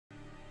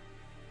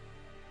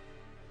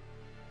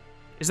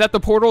Is that the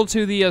portal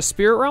to the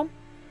spirit realm?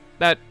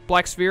 That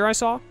black sphere I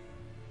saw?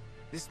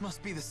 This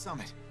must be the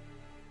summit.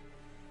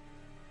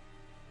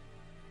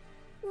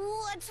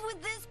 What's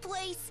with this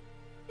place?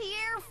 The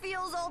air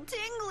feels all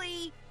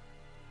tingly.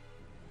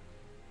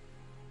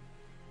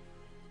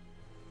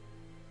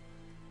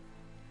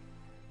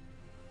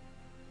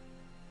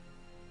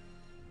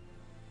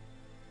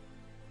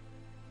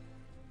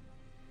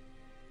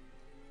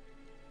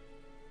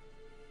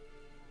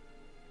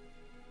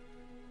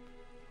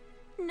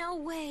 No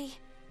way.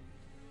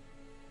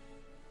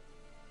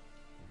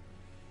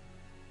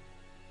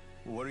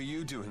 What are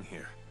you doing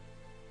here?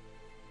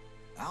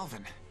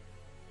 Alvin,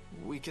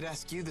 we could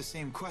ask you the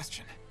same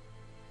question.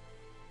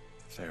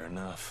 Fair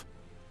enough.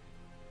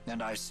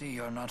 And I see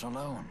you're not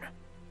alone.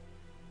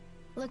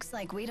 Looks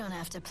like we don't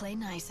have to play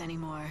nice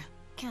anymore.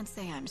 Can't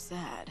say I'm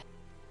sad.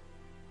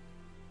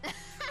 That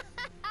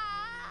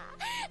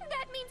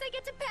means I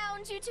get to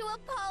pound you to a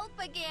pulp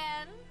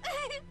again.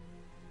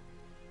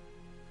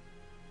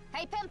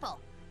 Hey, Pimple.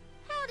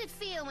 How'd it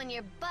feel when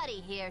your buddy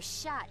here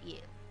shot you?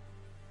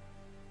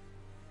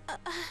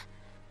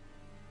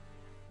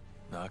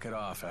 Knock it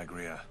off,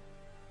 Agria.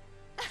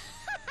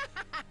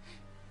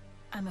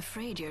 I'm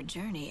afraid your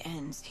journey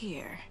ends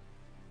here.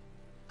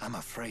 I'm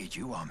afraid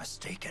you are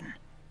mistaken.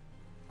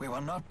 We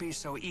will not be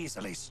so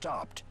easily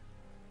stopped.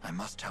 I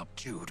must help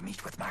Jude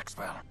meet with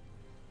Maxwell.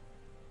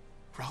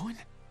 Rowan?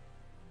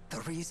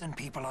 The reason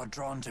people are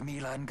drawn to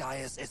Mila and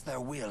Gaius is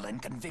their will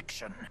and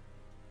conviction.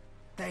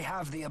 They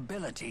have the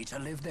ability to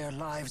live their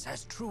lives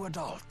as true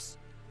adults.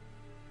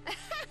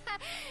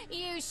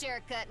 You sure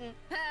couldn't,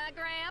 huh,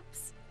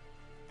 Gramps?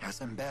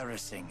 As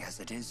embarrassing as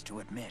it is to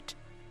admit,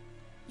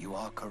 you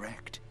are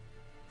correct.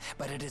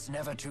 But it is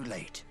never too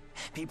late.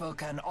 People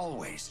can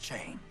always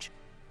change.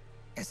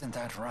 Isn't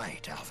that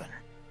right, Alvin?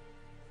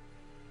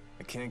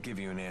 I can't give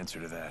you an answer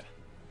to that.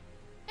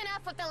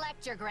 Enough with the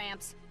lecture,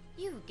 Gramps.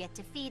 You get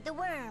to feed the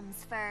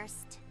worms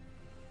first.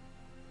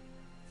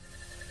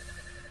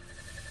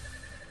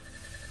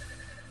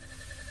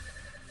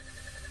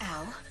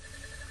 Al?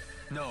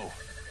 No,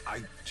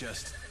 I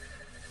just...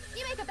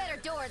 You make a better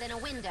door than a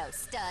window,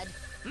 stud.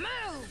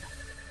 Move!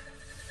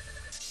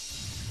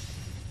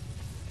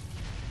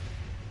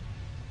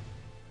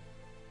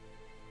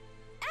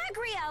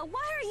 Agria,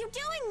 why are you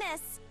doing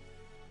this?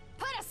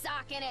 Put a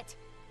sock in it!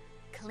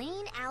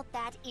 Clean out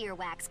that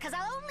earwax, cause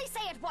I'll only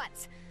say it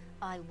once.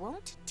 I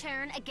won't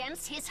turn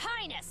against His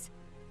Highness.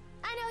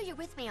 I know you're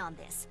with me on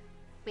this.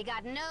 We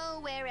got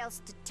nowhere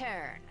else to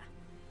turn.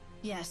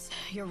 Yes,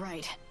 you're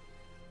right.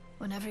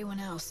 When everyone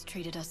else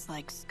treated us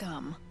like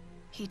scum,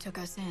 he took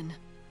us in.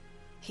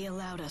 He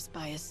allowed us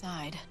by his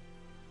side.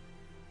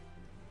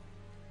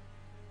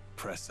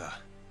 Presa.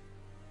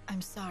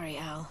 I'm sorry,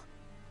 Al.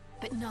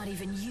 But not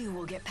even you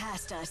will get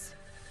past us.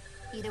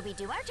 Either we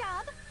do our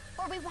job,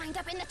 or we wind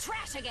up in the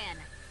trash again.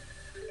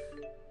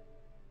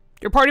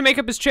 Your party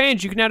makeup has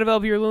changed. You can now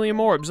develop your Lilium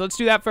orbs. Let's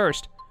do that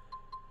first.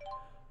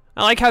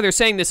 I like how they're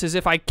saying this as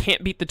if I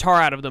can't beat the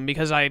tar out of them,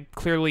 because I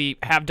clearly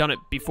have done it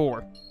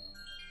before.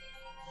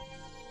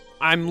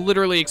 I'm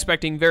literally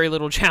expecting very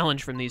little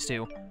challenge from these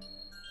two.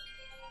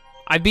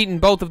 I've beaten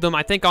both of them,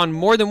 I think, on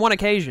more than one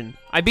occasion.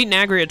 I've beaten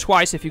Agria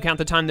twice, if you count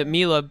the time that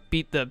Mila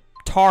beat the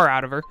tar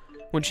out of her,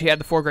 when she had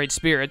the 4 great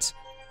spirits.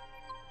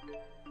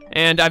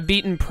 And I've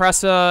beaten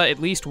Presa at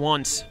least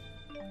once.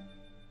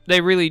 They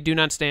really do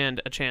not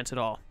stand a chance at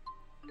all.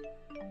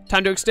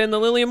 Time to extend the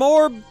Lilium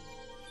Orb!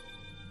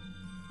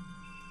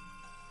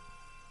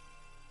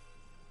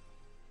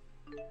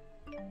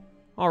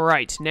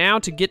 Alright, now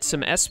to get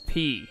some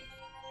SP.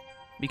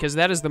 Because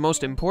that is the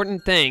most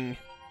important thing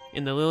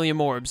in the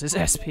Lilium Orbs, is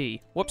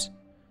SP. Whoops.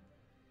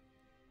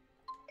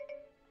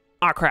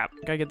 Ah, crap.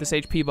 Gotta get this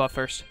HP buff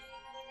first.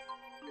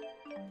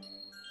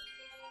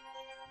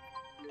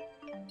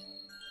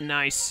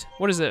 Nice.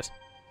 What is this?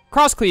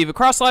 Cross Cleave, a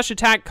cross-slash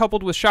attack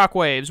coupled with shock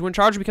waves. When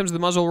charged, becomes the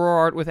muzzle roar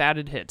art with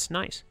added hits.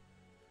 Nice.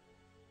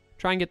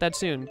 Try and get that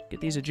soon.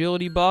 Get these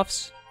agility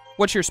buffs.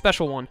 What's your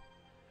special one?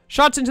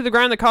 Shots into the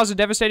ground that cause a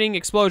devastating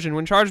explosion.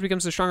 When charged,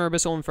 becomes the stronger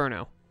Abyssal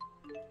Inferno.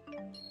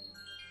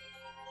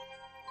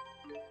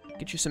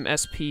 Get you some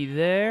SP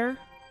there.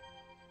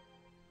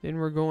 Then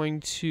we're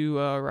going to,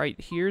 right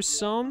here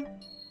some.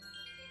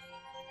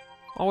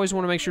 Always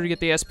want to make sure to get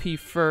the SP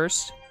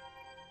first.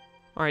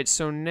 Alright,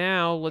 so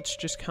now let's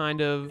just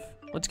kind of...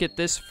 Let's get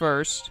this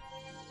first.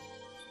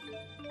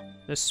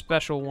 This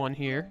special one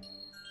here.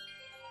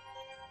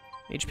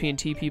 HP and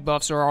TP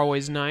buffs are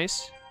always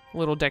nice. A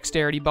little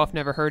dexterity buff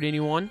never hurt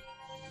anyone.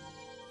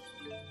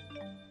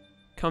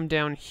 Come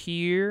down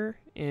here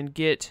and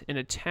get an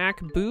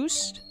attack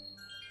boost.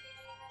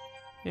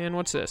 And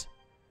what's this?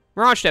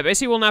 Mirage Step.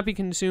 AC will not be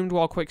consumed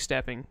while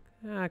quick-stepping.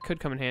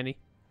 Could come in handy.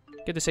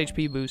 Get this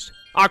HP boost.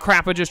 Ah,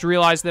 crap, I just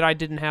realized that I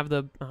didn't have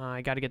the...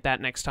 I gotta get that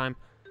next time.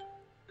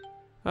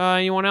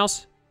 Anyone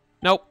else?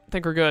 Nope,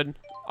 think we're good.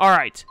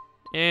 Alright.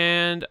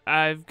 And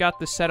I've got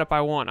the setup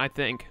I want, I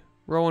think.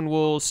 Rowan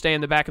will stay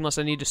in the back unless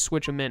I need to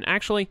switch him in.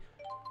 Actually,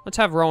 let's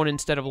have Rowan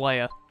instead of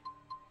Leia.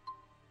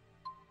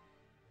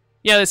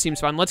 Yeah, this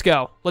seems fun. Let's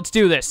go. Let's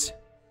do this.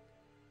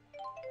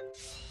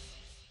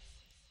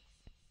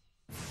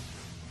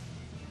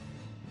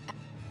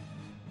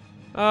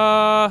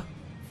 Guess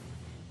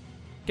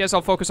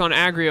I'll focus on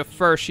Agria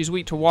first. She's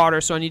weak to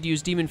water, so I need to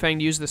use Demon Fang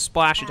to use the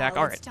splash attack.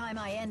 All right. It's time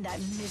I end that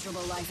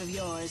miserable life of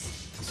yours.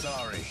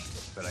 Sorry,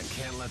 but I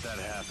can't let that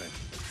happen.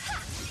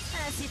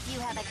 As if you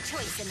have a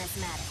choice in this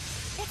matter.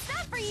 It's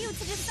not for you to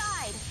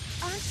decide.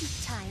 Aren't you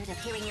tired of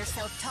hearing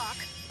yourself talk?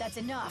 That's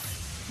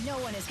enough. No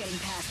one is getting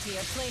past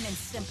here, plain and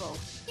simple.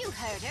 You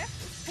heard her.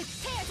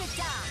 Prepare to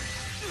die.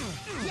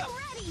 Get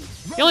ready.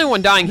 The only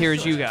one dying here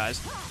is you guys.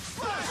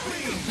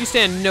 You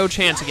stand no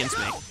chance against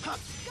me.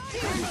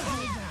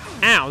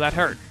 Ow, that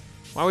hurt.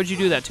 Why would you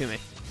do that to me?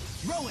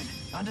 Rowan,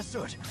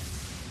 understood.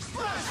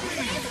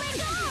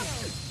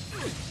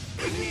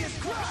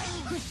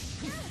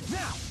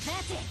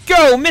 That's it.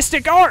 Go,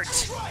 Mystic Art!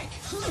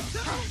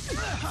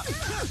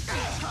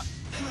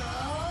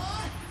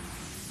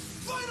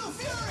 Final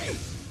Fury!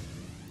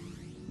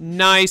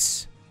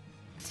 Nice.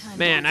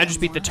 Man, I just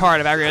beat the tar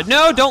out of Agria.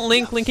 No, don't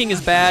link. Linking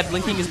is bad.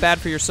 Linking is bad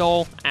for your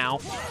soul. Ow.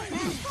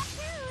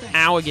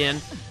 Ow again.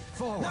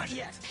 Forward.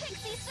 You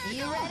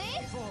ready?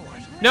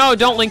 No,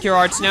 don't link your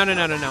arts. No, no,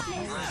 no, no, no.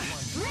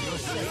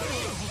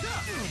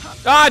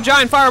 Ah,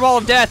 giant fireball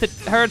of death. It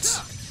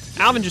hurts.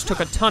 Alvin just took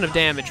a ton of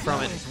damage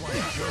from it.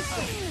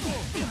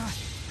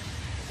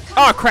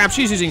 Oh, crap.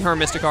 She's using her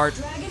Mystic Art.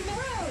 I'm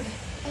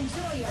so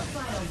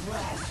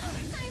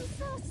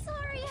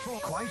sorry.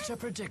 Quite a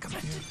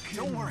predicament.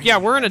 Don't worry. Yeah,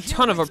 we're in a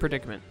ton of a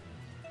predicament.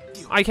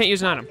 I can't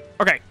use an item.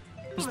 Okay.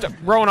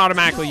 Rowan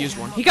automatically used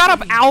one. He got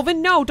up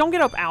Alvin? No, don't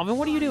get up Alvin.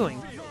 What are you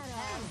doing?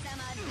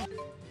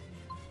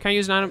 Can I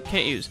use an item?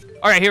 Can't use.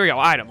 Alright, here we go.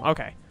 Item.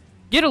 Okay.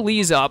 Get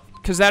Elise up,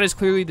 because that is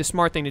clearly the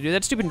smart thing to do.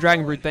 That stupid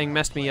Dragon Brute thing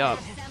messed me up.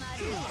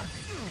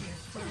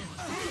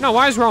 No,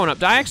 why is Rowan up?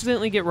 Did I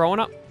accidentally get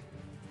Rowan up?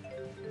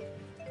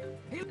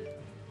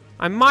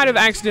 I might have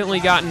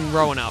accidentally gotten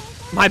Rowan up.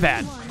 My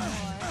bad.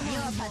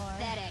 You're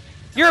pathetic.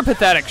 You're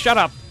pathetic. Shut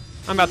up.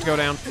 I'm about to go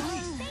down.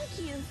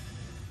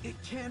 Thank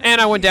you.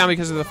 And I went down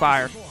because of the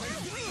fire.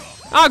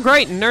 Oh,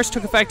 great. Nurse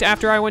took effect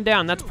after I went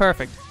down. That's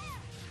perfect.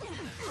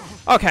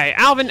 Okay,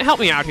 Alvin, help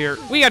me out here.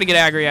 We gotta get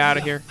Agria out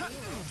of here.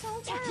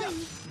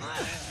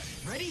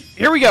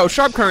 Here we go.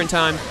 Sharp current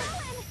time.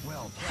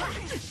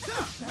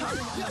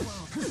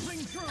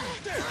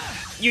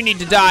 You need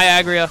to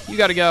die, Agria. You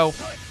gotta go.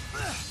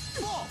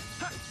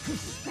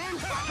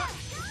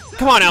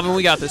 Come on, Alvin.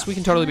 We got this. We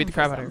can totally beat the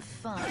crap out of her.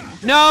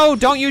 No,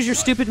 don't use your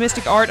stupid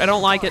Mystic Art. I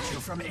don't like it.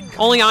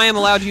 Only I am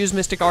allowed to use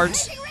Mystic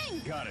Arts.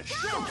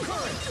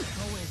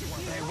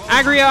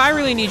 Agria, I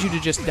really need you to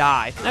just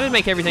die. That'd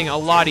make everything a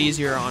lot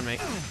easier on me.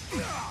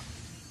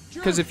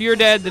 Because if you're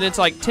dead, then it's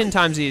like 10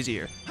 times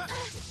easier.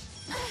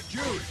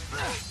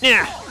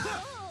 Yeah.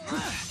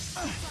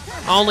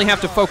 I only have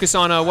to focus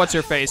on,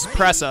 what's-her-face,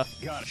 Presa.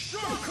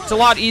 It's a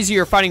lot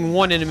easier fighting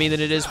one enemy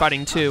than it is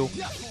fighting two.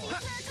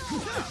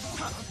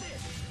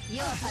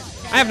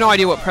 I have no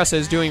idea what Presa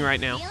is doing right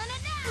now.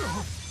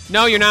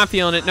 No, you're not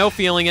feeling it. No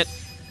feeling it.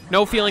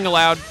 No feeling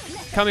allowed.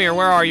 Come here,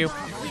 where are you?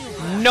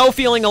 No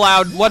feeling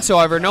allowed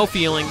whatsoever. No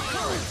feeling.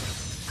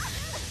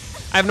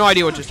 I have no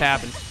idea what just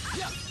happened.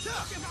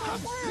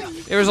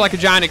 There was like a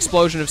giant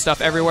explosion of stuff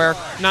everywhere.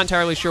 Not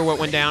entirely sure what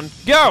went down.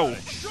 Go!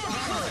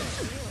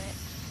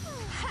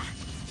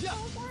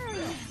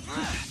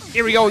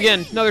 Here we go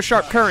again. Another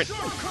sharp current.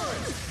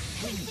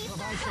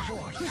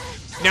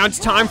 Now it's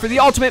time for the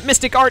ultimate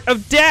Mystic Art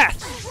of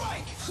Death!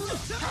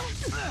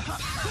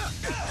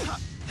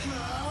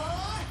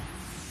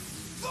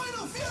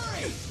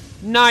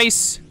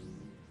 Nice!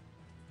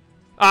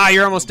 Ah,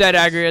 you're almost dead,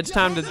 Agria. It's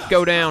time to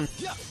go down.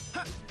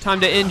 Time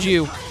to end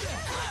you.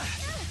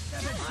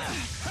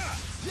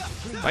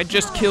 If I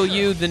just kill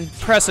you, then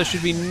Presa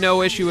should be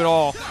no issue at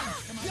all. I'm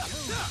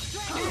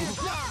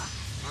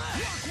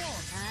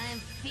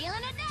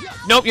feeling it now.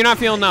 Nope, you're not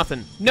feeling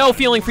nothing. No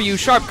feeling for you,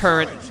 sharp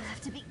current. You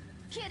have to be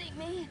kidding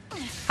me.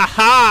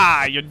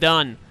 Haha, you're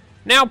done.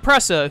 Now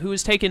Presa, who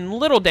has taken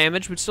little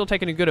damage, but still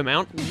taken a good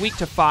amount. Weak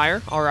to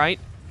fire, alright.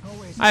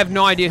 I have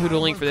no idea who to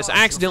link for this.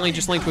 I accidentally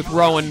just linked with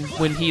Rowan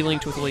when he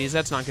linked with Elise.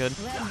 That's not good.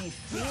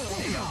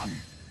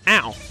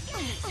 Ow.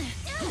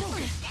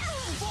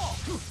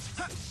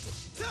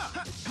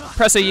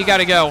 Presa, you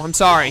gotta go. I'm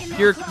sorry.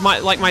 You're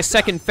my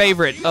second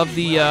favorite of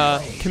the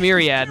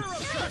Chimeriad.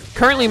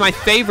 Currently my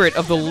favorite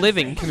of the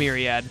living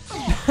Chimeriad.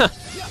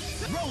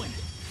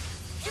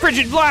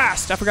 Frigid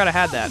Blast! I forgot I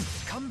had that.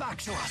 Come back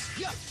to us.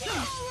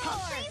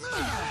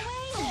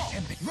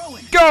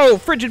 Go!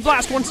 Frigid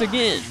Blast once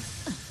again!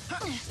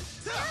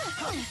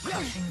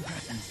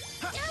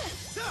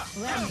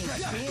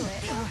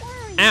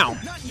 Ow.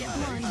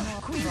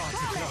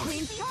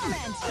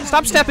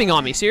 Stop stepping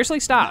on me. Seriously,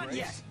 stop.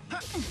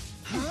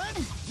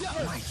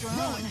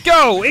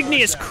 Go!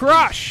 Igneous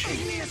Crush!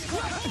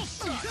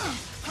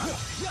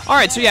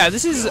 Alright, so yeah,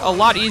 this is a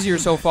lot easier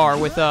so far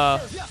with how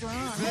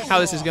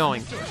this is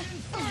going.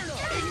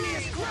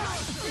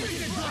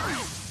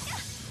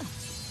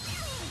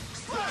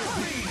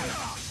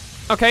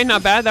 Okay,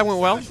 not bad. That went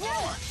well.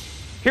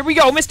 Here we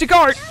go, Mystic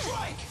Art!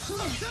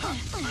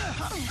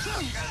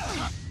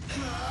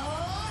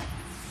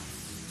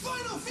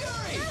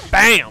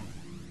 Bam!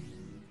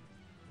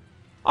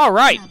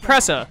 Alright,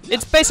 Presa.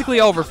 It's basically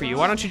over for you.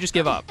 Why don't you just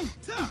give up?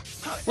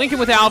 Link it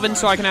with Alvin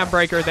so I can have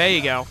Breaker. There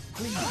you go.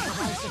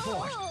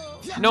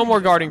 No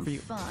more guarding for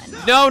you.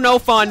 No, no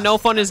fun. No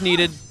fun is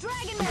needed.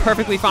 I'm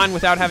perfectly fine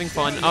without having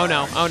fun. Oh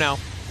no, oh no.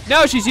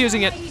 No, she's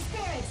using it.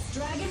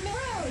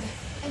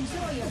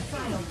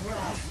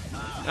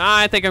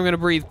 I think I'm gonna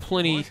breathe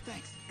plenty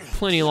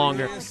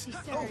longer.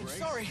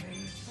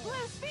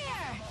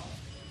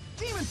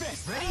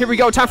 Here we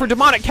go, time for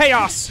Demonic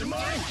Chaos!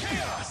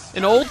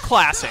 An old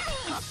classic.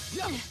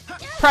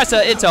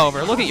 Presa, it's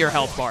over. Look at your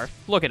health bar.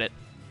 Look at it.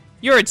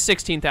 You're at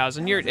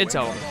 16,000. It's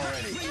over.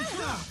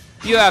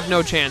 You have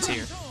no chance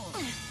here.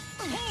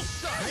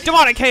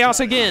 Demonic Chaos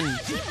again!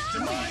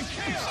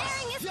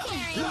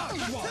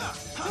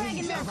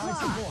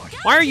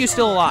 Why are you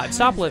still alive?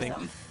 Stop living.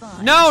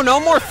 No, no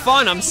more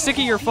fun. I'm sick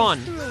of your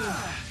fun.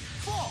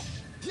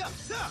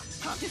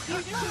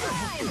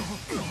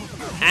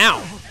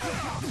 Ow.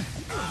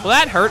 Well,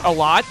 that hurt a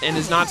lot and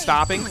is not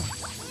stopping.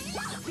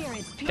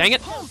 Dang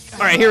it.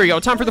 Alright, here we go.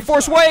 Time for the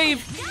Force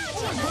Wave!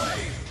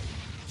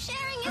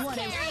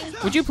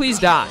 Would you please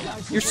die?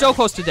 You're so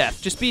close to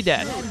death. Just be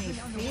dead.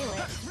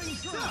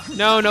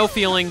 No, no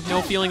feeling.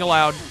 No feeling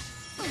allowed.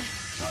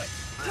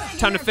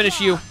 Time to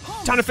finish you.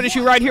 Time to finish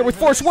you right here with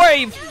Force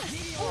Wave!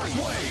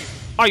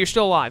 Oh, you're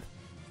still alive.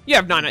 You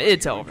have 9.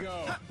 It's over.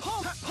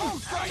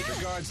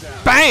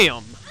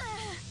 Bam!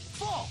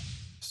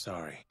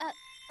 Sorry.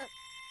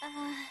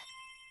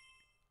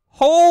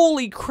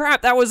 Holy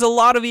crap, that was a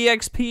lot of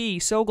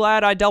EXP. So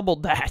glad I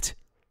doubled that.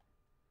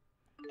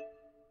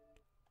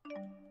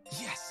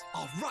 Yes,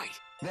 all right.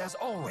 There's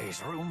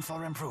always room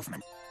for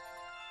improvement.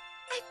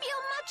 I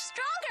feel much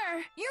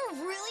stronger.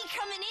 You're really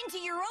coming into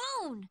your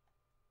own.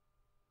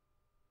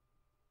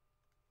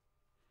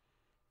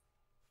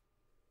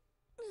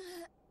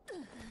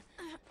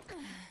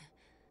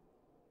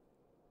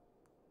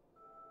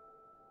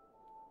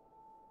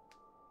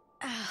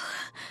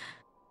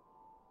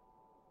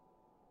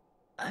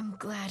 I'm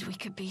glad we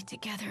could be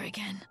together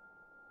again.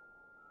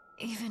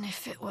 Even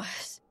if it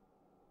was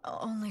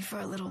only for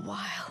a little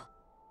while.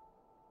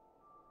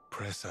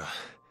 Presa.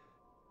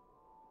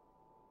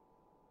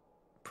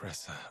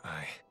 Presa,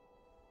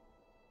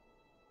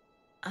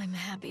 I'm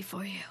happy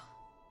for you,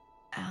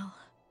 Al.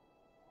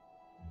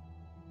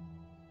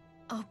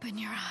 Open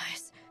your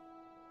eyes.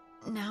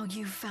 Now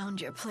you've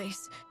found your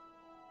place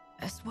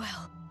as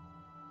well.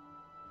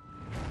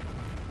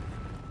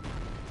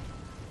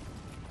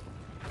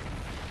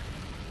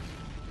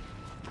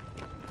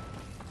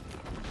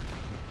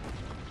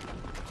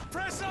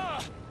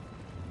 Presa!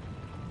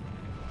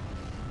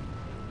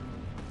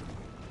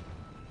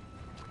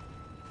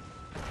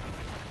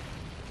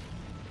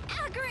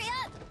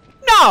 Agria!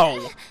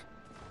 No!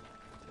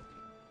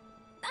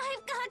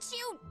 I've got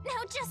you.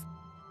 Now just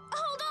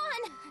hold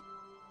on.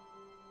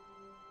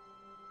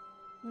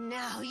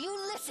 Now you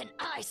listen,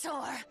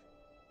 eyesore.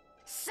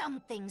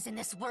 Some things in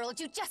this world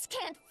you just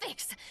can't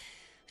fix,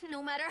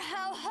 no matter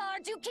how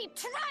hard you keep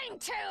trying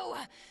to.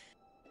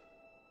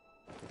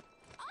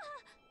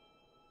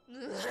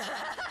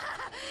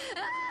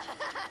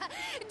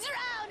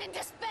 Drown in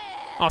despair!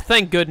 Oh,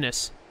 thank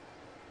goodness.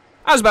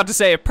 I was about to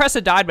say, if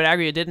Presa died but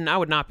Agria didn't, I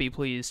would not be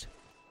pleased.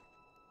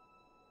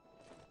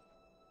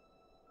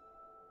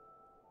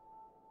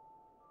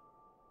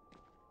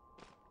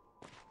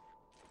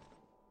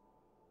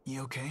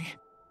 You okay?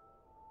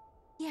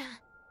 Yeah.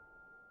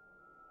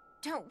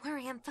 Don't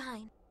worry, I'm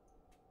fine.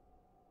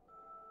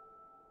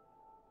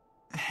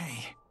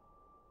 Hey.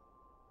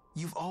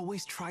 You've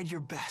always tried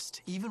your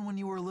best, even when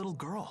you were a little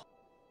girl.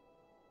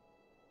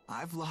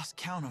 I've lost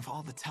count of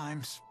all the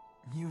times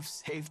you've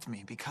saved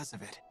me because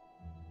of it.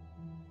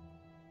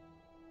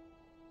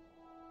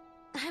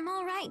 I'm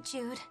all right,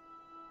 Jude.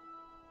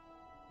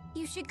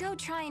 You should go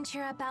try and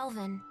cheer up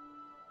Alvin.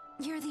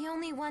 You're the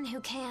only one who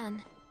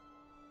can.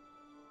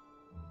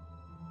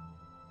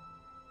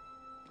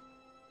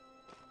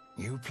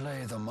 You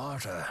play the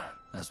martyr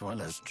as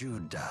well as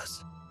Jude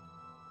does.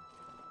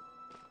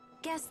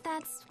 Guess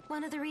that's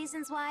one of the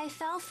reasons why I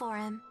fell for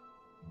him.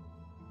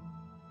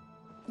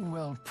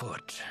 Well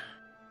put.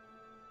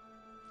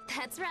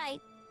 That's right.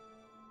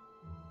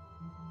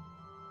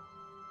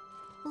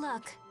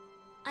 Look,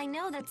 I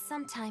know that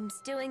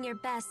sometimes doing your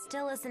best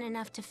still isn't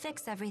enough to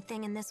fix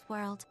everything in this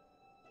world.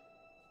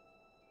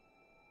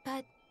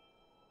 But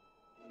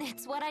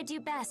it's what I do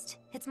best.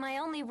 It's my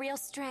only real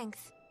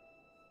strength.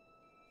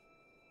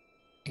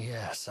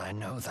 Yes, I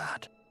know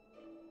that.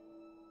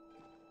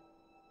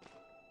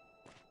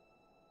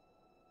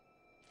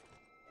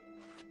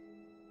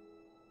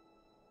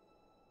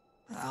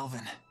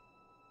 Alvin,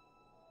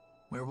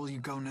 where will you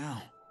go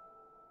now?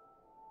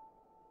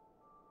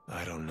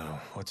 I don't know.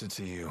 What's it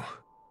to you?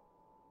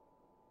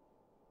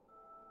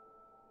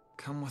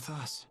 Come with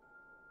us.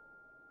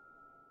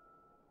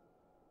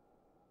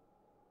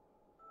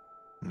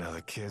 Now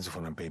the kids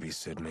want to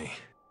babysit me.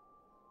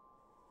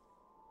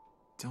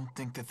 Don't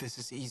think that this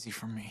is easy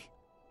for me.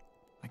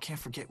 I can't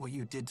forget what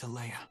you did to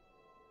Leia.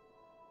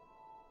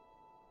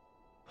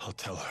 I'll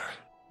tell her.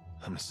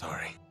 I'm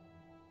sorry.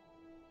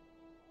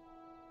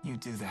 You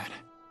do that.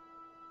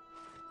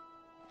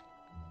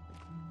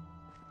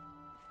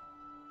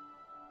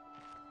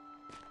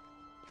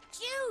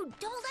 Jude,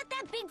 don't let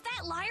that big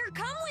fat liar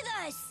come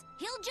with us!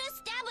 He'll just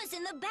stab us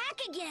in the back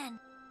again!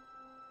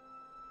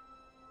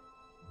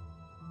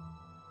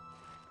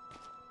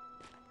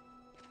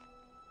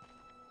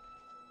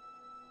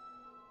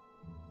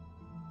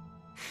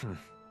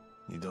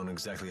 You don't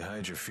exactly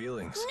hide your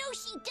feelings. No,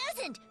 she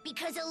doesn't!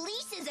 Because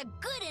Elise is a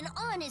good and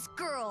honest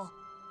girl!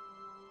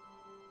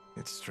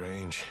 It's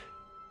strange.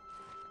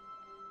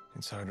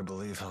 It's hard to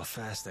believe how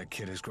fast that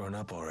kid has grown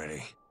up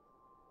already.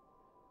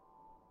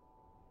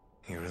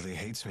 He really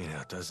hates me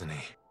now, doesn't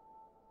he?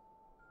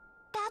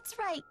 That's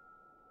right.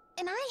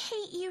 And I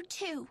hate you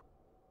too.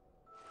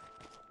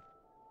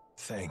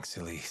 Thanks,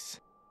 Elise.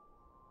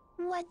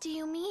 What do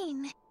you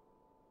mean?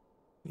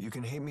 You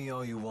can hate me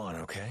all you want,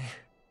 okay?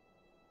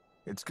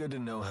 It's good to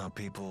know how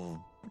people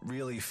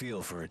really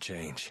feel for a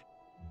change.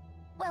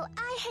 Well,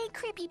 I hate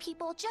creepy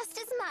people just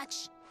as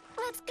much.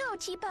 Let's go,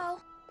 Tipo.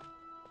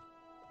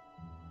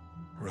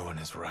 Rowan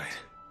is right.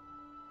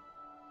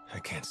 I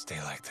can't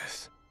stay like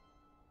this.